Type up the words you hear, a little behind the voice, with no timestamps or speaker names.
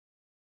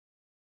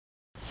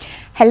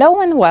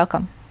Hello and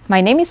welcome. My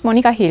name is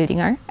Monika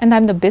Hildinger and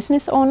I'm the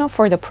business owner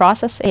for the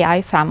Process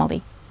AI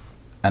family.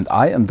 And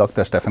I am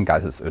Dr. Stefan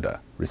Geiselsöder,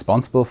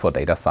 responsible for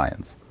data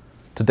science.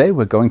 Today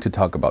we're going to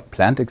talk about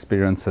plant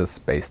experiences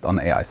based on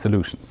AI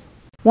solutions.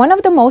 One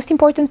of the most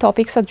important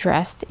topics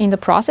addressed in the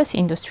process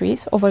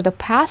industries over the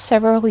past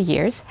several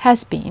years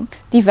has been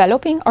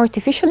developing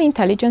artificial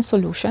intelligence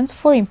solutions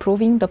for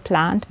improving the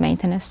plant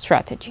maintenance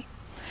strategy.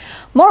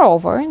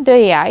 Moreover, the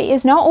AI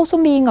is now also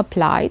being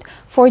applied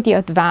for the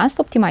advanced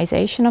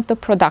optimization of the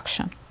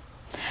production.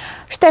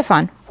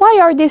 Stefan, why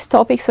are these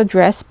topics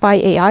addressed by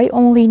AI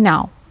only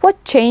now?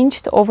 What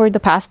changed over the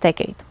past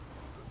decade?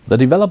 The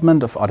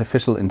development of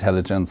artificial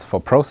intelligence for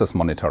process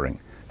monitoring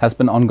has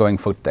been ongoing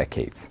for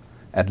decades,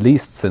 at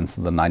least since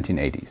the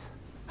 1980s.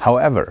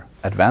 However,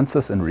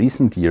 advances in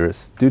recent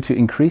years due to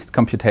increased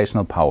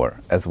computational power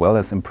as well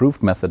as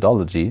improved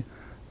methodology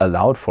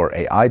allowed for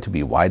AI to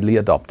be widely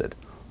adopted,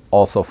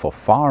 also for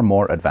far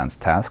more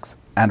advanced tasks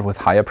and with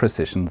higher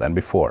precision than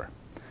before.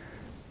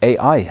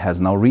 AI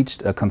has now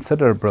reached a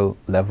considerable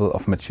level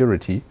of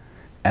maturity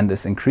and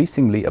is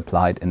increasingly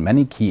applied in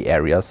many key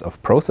areas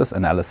of process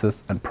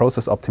analysis and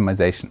process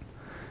optimization,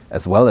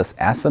 as well as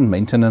asset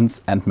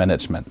maintenance and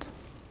management.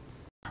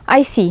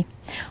 I see.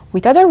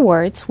 With other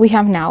words, we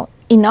have now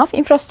enough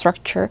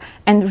infrastructure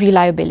and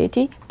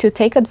reliability to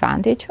take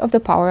advantage of the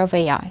power of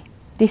AI.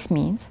 This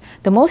means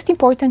the most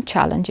important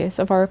challenges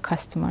of our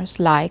customers,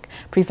 like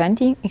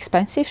preventing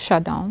expensive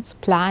shutdowns,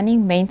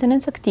 planning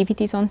maintenance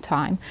activities on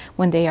time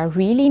when they are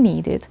really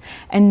needed,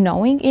 and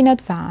knowing in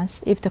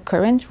advance if the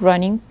current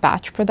running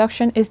batch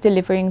production is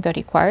delivering the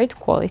required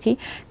quality,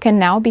 can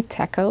now be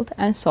tackled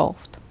and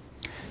solved.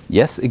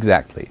 Yes,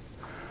 exactly.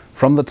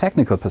 From the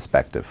technical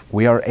perspective,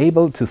 we are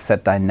able to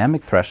set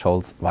dynamic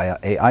thresholds via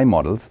AI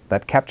models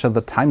that capture the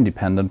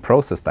time-dependent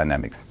process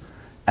dynamics,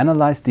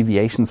 analyze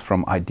deviations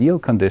from ideal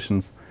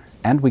conditions,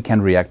 and we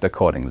can react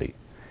accordingly.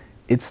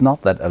 It's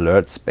not that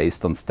alerts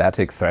based on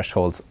static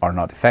thresholds are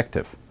not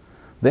effective.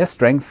 Their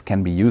strength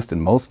can be used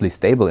in mostly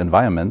stable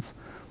environments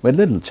where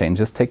little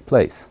changes take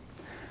place.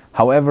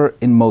 However,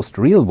 in most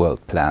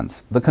real-world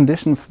plants, the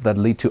conditions that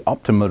lead to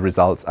optimal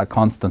results are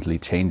constantly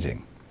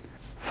changing.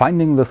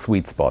 Finding the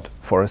sweet spot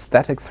for a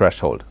static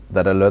threshold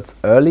that alerts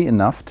early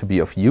enough to be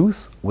of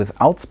use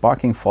without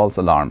sparking false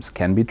alarms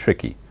can be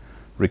tricky,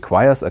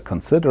 requires a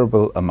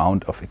considerable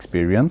amount of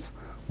experience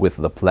with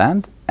the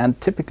plant,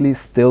 and typically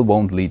still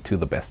won't lead to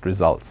the best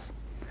results.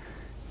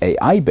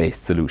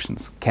 AI-based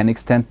solutions can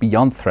extend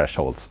beyond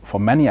thresholds for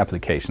many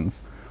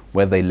applications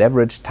where they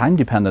leverage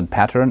time-dependent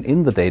pattern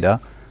in the data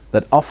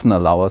that often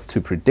allow us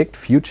to predict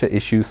future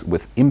issues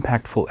with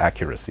impactful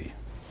accuracy.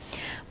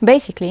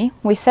 Basically,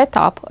 we set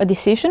up a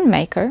decision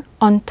maker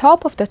on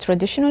top of the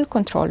traditional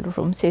control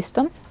room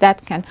system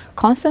that can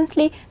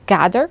constantly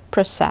gather,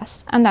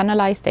 process, and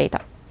analyze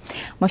data.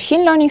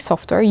 Machine learning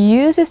software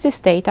uses this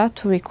data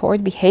to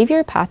record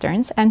behavior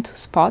patterns and to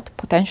spot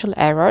potential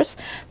errors,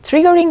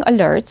 triggering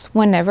alerts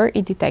whenever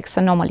it detects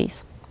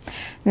anomalies.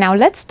 Now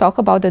let's talk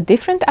about the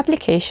different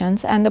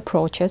applications and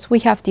approaches we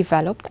have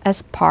developed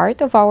as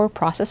part of our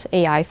Process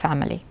AI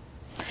family.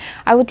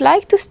 I would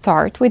like to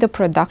start with the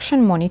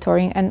production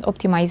monitoring and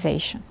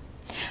optimization.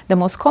 The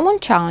most common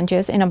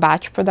challenges in a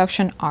batch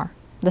production are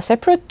the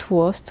separate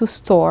tools to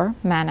store,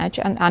 manage,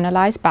 and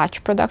analyze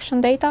batch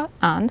production data,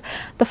 and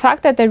the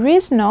fact that there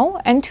is no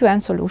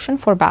end-to-end solution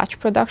for batch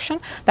production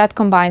that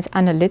combines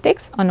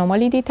analytics,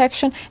 anomaly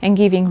detection, and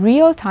giving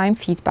real-time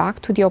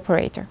feedback to the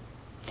operator.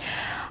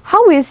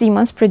 How is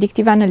Siemens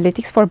Predictive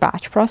Analytics for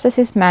batch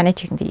processes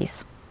managing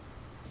these?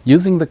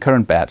 Using the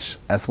current batch,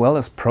 as well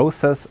as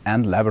process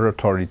and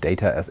laboratory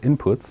data as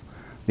inputs,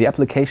 the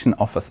application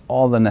offers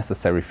all the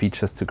necessary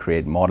features to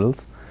create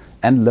models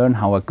and learn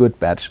how a good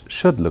batch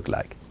should look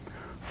like.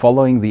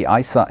 Following the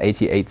ISA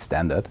 88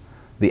 standard,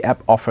 the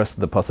app offers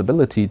the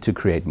possibility to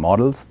create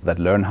models that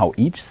learn how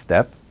each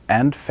step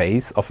and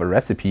phase of a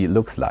recipe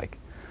looks like.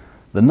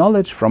 The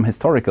knowledge from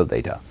historical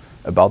data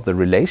about the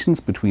relations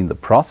between the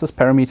process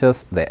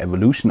parameters, their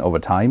evolution over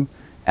time,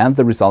 and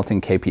the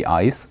resulting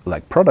KPIs,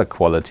 like product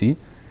quality,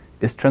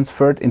 is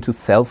transferred into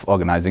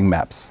self-organizing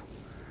maps.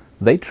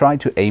 They try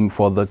to aim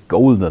for the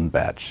golden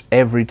batch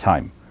every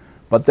time,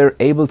 but they're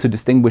able to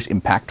distinguish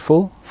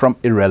impactful from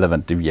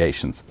irrelevant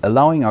deviations,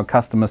 allowing our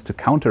customers to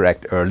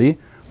counteract early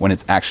when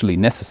it's actually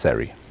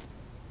necessary.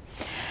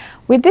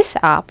 With this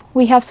app,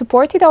 we have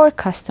supported our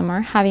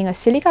customer having a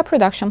silica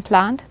production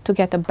plant to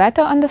get a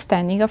better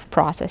understanding of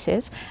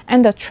processes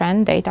and the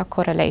trend data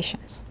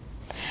correlations.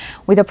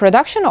 With a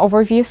production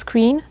overview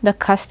screen, the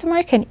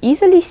customer can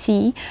easily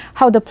see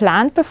how the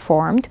plant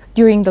performed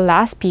during the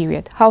last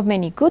period, how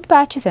many good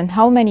batches and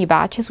how many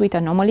batches with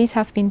anomalies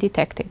have been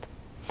detected.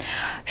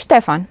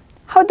 Stefan,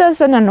 how does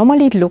an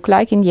anomaly look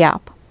like in the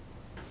app?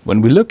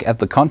 When we look at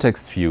the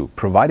context view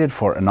provided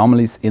for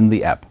anomalies in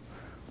the app,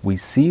 we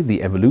see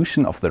the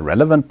evolution of the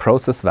relevant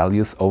process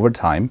values over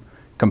time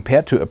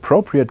compared to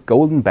appropriate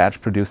golden batch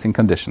producing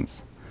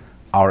conditions.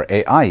 Our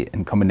AI,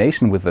 in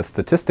combination with the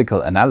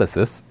statistical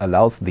analysis,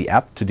 allows the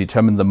app to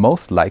determine the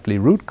most likely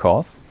root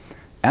cause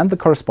and the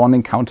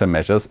corresponding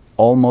countermeasures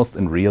almost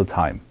in real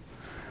time.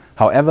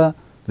 However,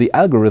 the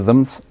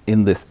algorithms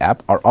in this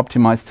app are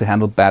optimized to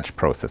handle batch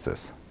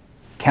processes.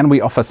 Can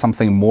we offer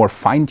something more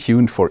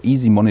fine-tuned for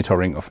easy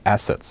monitoring of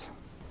assets?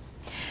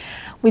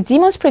 With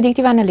Siemens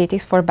Predictive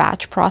Analytics for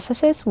batch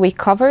processes, we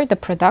cover the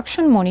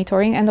production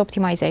monitoring and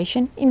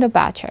optimization in the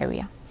batch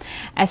area.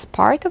 As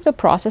part of the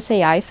Process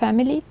AI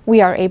family,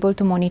 we are able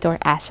to monitor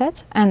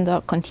assets and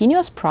the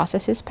continuous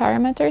processes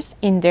parameters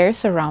in their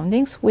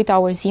surroundings with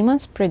our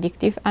Siemens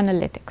Predictive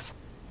Analytics.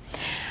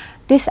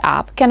 This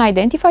app can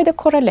identify the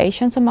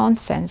correlations among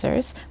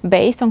sensors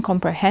based on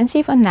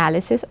comprehensive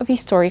analysis of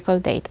historical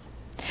data.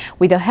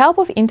 With the help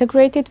of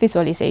integrated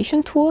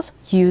visualization tools,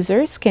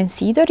 users can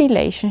see the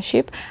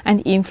relationship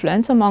and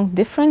influence among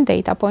different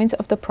data points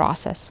of the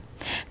process.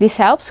 This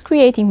helps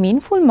creating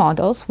meaningful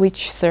models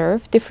which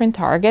serve different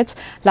targets,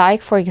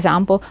 like, for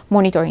example,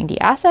 monitoring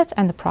the assets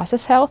and the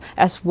process health,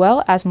 as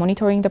well as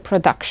monitoring the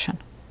production.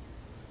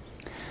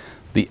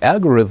 The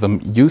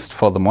algorithm used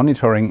for the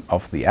monitoring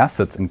of the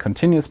assets in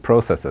continuous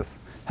processes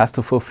has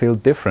to fulfill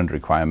different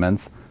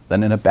requirements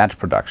than in a batch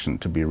production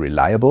to be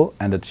reliable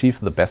and achieve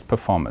the best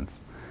performance.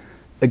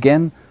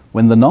 Again,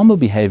 when the normal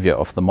behavior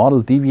of the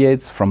model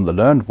deviates from the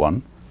learned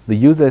one, the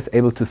user is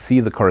able to see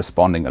the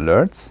corresponding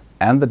alerts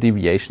and the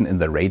deviation in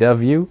the radar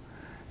view,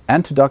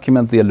 and to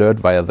document the alert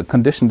via the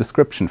condition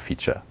description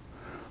feature.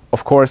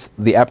 Of course,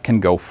 the app can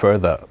go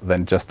further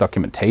than just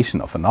documentation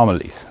of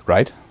anomalies,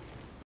 right?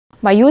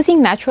 By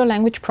using natural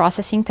language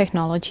processing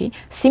technology,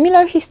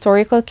 similar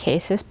historical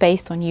cases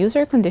based on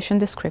user condition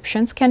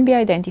descriptions can be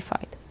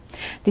identified.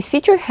 This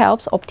feature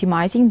helps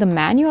optimizing the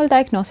manual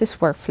diagnosis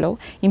workflow,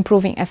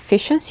 improving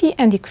efficiency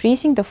and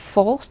decreasing the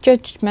false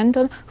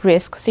judgmental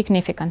risk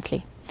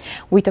significantly.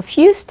 With a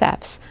few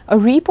steps, a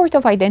report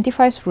of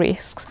identified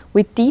risks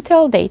with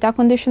detailed data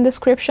condition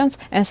descriptions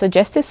and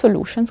suggested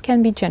solutions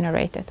can be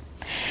generated.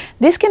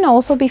 This can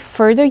also be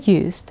further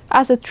used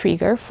as a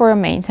trigger for a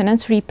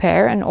maintenance,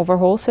 repair and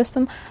overhaul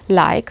system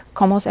like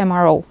Comos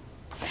MRO.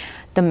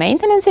 The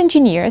maintenance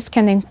engineers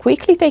can then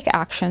quickly take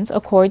actions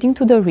according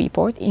to the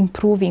report,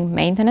 improving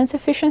maintenance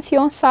efficiency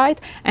on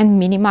site and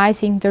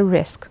minimizing the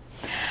risk.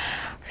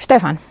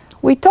 Stefan,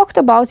 we talked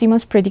about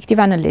Siemens Predictive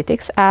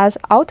Analytics as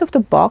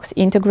out-of-the-box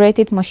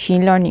integrated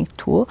machine learning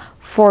tool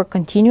for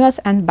continuous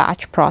and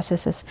batch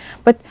processes.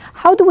 But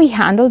how do we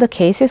handle the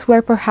cases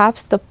where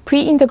perhaps the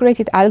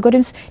pre-integrated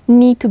algorithms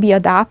need to be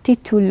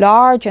adapted to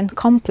large and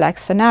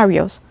complex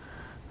scenarios?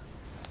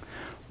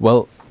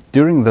 Well,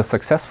 during the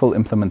successful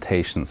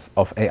implementations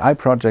of AI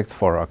projects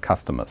for our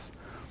customers,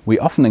 we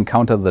often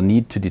encounter the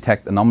need to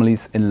detect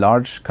anomalies in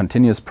large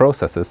continuous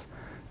processes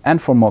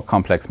and for more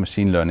complex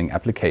machine learning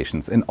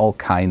applications in all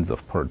kinds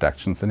of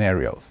production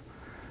scenarios.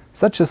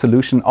 Such a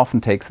solution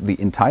often takes the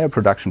entire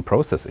production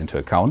process into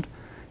account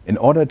in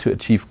order to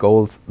achieve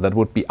goals that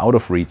would be out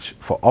of reach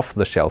for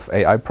off-the-shelf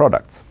AI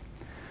products.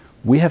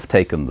 We have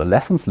taken the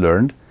lessons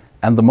learned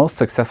and the most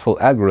successful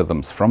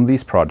algorithms from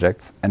these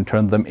projects and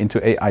turned them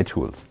into AI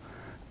tools,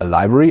 a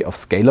library of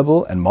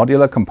scalable and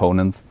modular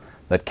components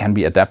that can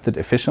be adapted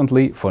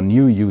efficiently for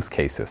new use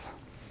cases.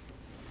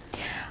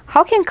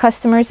 How can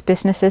customers'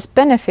 businesses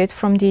benefit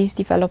from these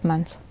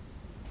developments?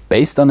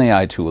 Based on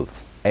AI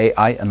tools,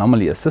 AI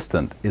Anomaly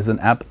Assistant is an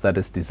app that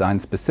is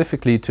designed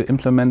specifically to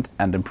implement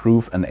and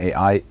improve an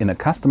AI in a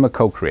customer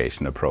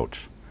co-creation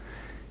approach.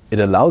 It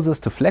allows us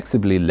to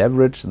flexibly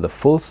leverage the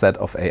full set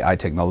of AI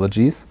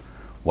technologies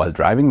while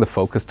driving the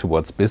focus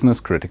towards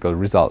business-critical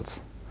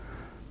results.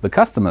 The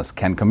customers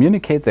can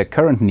communicate their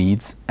current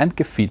needs and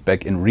give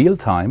feedback in real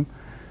time,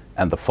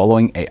 and the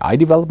following AI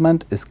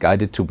development is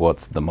guided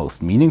towards the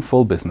most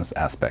meaningful business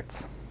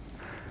aspects.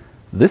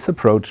 This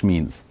approach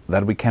means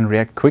that we can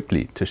react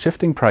quickly to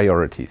shifting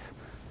priorities,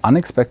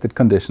 unexpected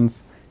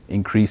conditions,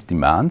 increased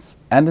demands,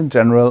 and in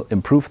general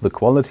improve the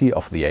quality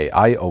of the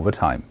AI over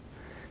time.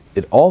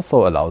 It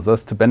also allows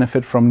us to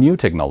benefit from new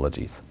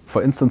technologies,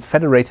 for instance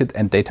federated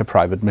and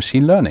data-private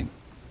machine learning.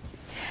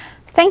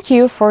 Thank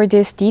you for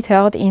this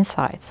detailed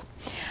insights.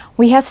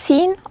 We have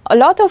seen a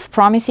lot of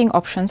promising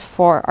options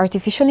for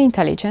artificial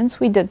intelligence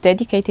with the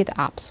dedicated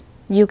apps.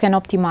 You can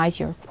optimize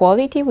your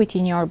quality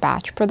within your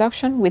batch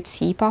production with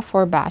SEPA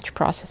for batch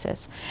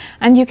processes.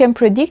 And you can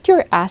predict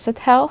your asset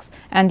health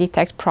and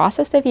detect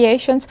process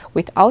deviations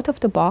with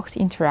out-of-the-box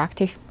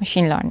interactive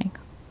machine learning.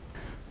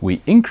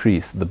 We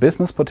increase the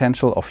business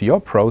potential of your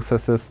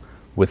processes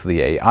with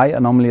the AI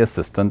Anomaly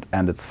Assistant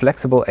and its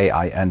flexible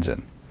AI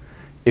engine.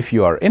 If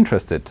you are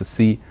interested to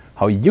see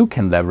how you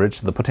can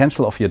leverage the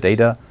potential of your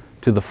data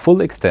to the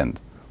full extent,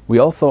 we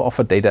also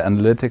offer data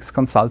analytics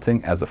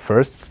consulting as a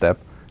first step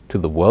to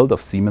the world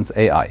of Siemens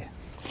AI.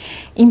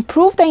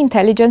 Improve the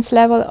intelligence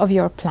level of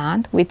your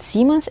plant with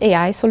Siemens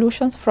AI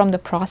solutions from the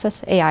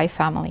Process AI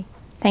family.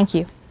 Thank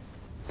you.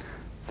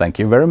 Thank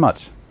you very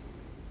much.